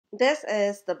This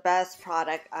is the best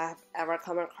product I've ever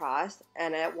come across,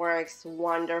 and it works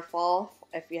wonderful.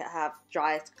 If you have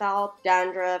dry scalp,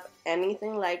 dandruff,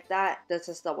 anything like that, this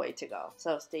is the way to go.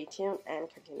 So stay tuned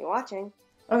and continue watching.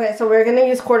 Okay, so we're gonna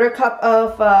use 1/4 cup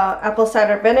of apple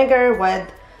cider vinegar with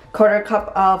 1/4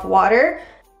 cup of water.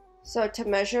 So to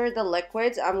measure the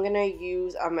liquids, I'm gonna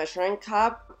use a measuring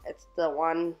cup. It's the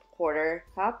 1/4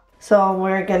 cup. So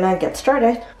we're gonna get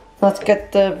started. Let's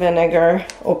get the vinegar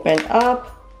opened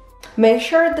up. Make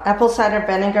sure the apple cider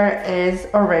vinegar is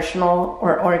original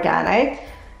or organic.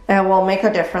 It will make a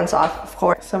difference, of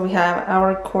course. So we have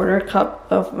our 1/4 cup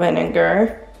of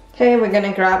vinegar. Okay, we're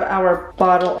gonna grab our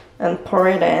bottle and pour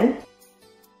it in.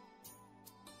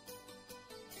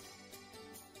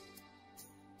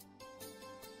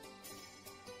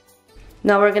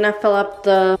 Now we're gonna fill up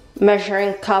the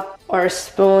measuring cup or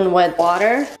spoon with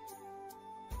water.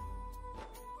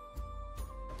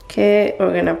 Okay,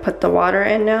 we're gonna put the water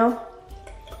in now.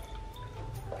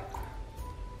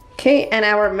 Okay, and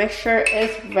our mixture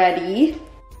is ready.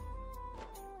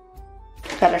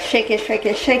 Gotta shake it, shake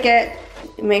it, shake it.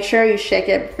 Make sure you shake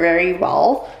it very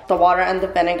well. The water and the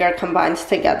vinegar combines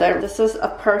together. This is a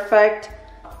perfect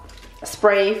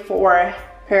spray for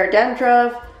hair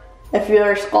dandruff. If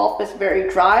your scalp is very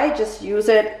dry, just use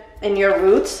it in your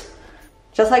roots,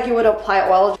 just like you would apply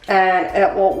oil, and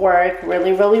it will work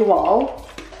really, really well.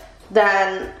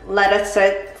 Then let it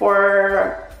sit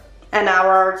for an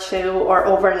hour or two or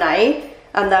overnight,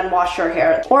 and then wash your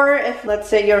hair. Or if, let's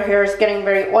say, your hair is getting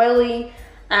very oily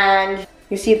and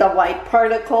you see the white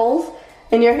particles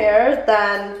in your hair,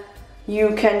 then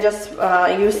you can just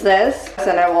use this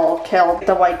and it will kill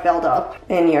the white buildup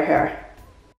in your hair.